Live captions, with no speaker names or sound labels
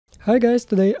Hi guys,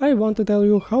 today I want to tell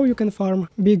you how you can farm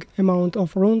big amount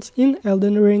of runes in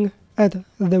Elden Ring at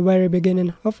the very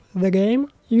beginning of the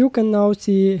game. You can now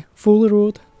see full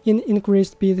route in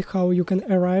increased speed how you can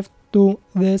arrive to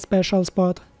the special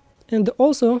spot. And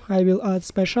also I will add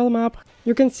special map.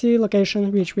 You can see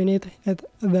location which we need at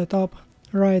the top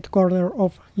right corner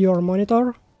of your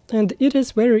monitor. And it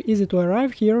is very easy to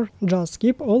arrive here, just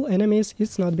skip all enemies,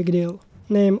 it's not big deal.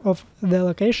 Name of the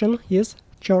location is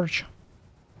Church.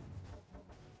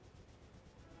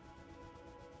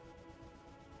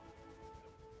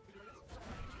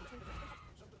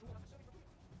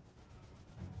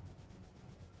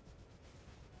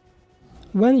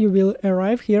 When you will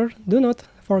arrive here, do not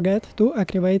forget to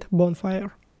activate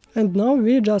bonfire. And now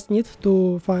we just need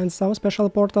to find some special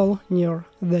portal near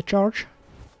the church.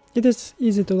 It is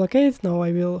easy to locate, now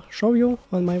I will show you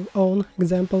on my own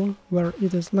example where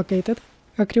it is located.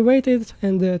 Activate it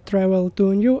and travel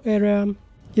to a new area.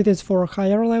 It is for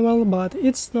higher level, but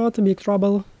it's not big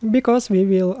trouble, because we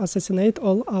will assassinate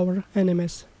all our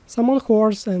enemies. Summon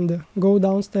horse and go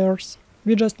downstairs.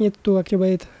 We just need to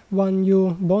activate one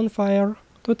new bonfire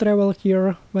to travel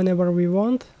here whenever we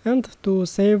want and to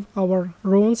save our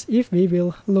runes if we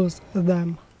will lose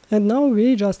them. And now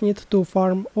we just need to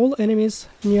farm all enemies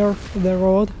near the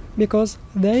road, because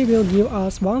they will give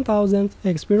us 1000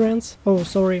 experience,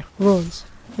 runes.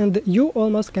 And you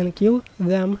almost can kill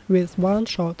them with one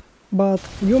shot. But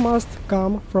you must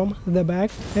come from the back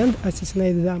and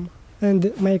assassinate them,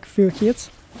 and make few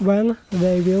hits when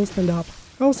they will stand up.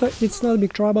 Also, it's not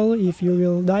big trouble if you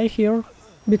will die here,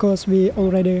 because we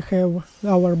already have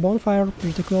our bonfire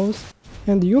pretty close,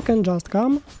 and you can just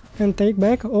come and take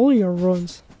back all your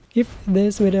runes. If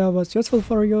this video was useful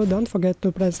for you, don't forget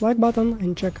to press like button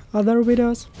and check other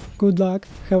videos. Good luck,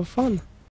 have fun!